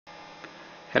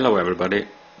Hello everybody,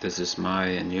 this is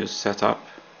my new setup.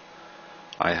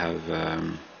 I have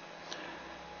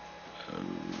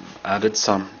added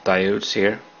some diodes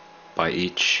here by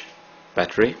each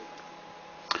battery,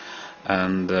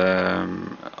 and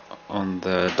on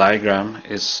the diagram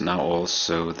is now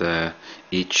also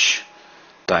each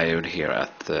diode here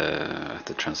at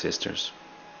the transistors.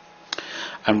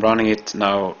 I'm running it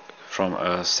now from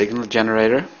a signal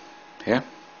generator here.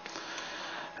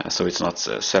 So it's not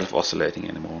self-oscillating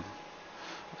anymore.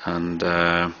 And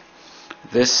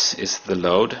this is the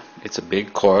load. It's a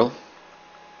big coil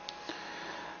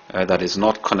that is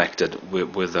not connected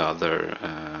with the other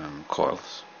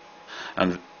coils.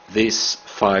 And these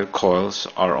 5 coils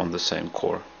are on the same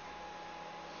core.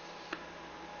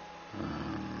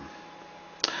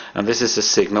 And this is a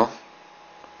signal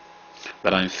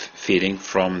that I'm feeding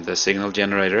from the signal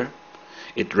generator.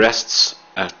 It rests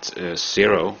at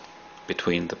 0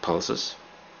 between the pulses,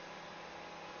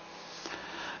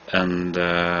 and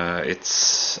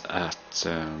it's at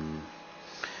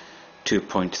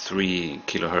 2.3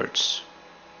 kilohertz.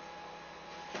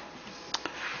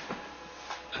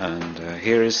 And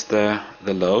here is the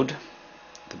load,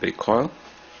 the big coil,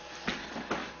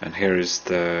 and here is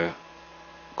the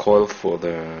coil for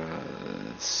the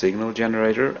signal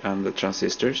generator and the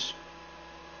transistors.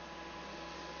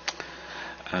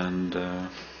 And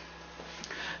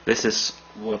this is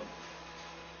what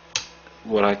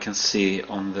I can see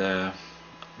on the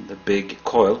big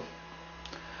coil,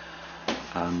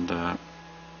 and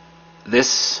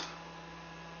this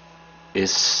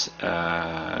is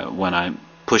when I'm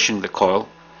pushing the coil,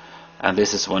 and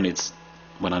this is when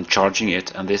I'm charging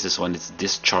it, and this is when it's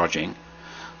discharging.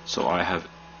 So I have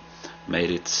made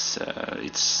it so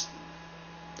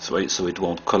it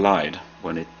won't collide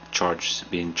when it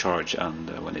being charged and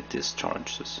when it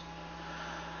discharges.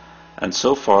 And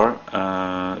so far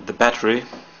the battery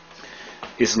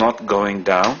is not going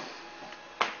down.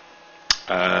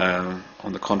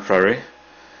 On the contrary,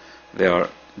 they are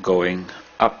going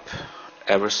up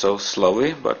ever so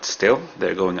slowly, but still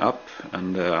they're going up,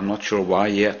 and I'm not sure why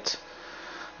yet.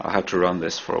 I'll have to run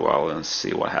this for a while and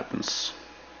see what happens.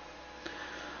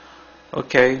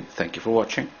 Okay, thank you for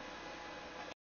watching.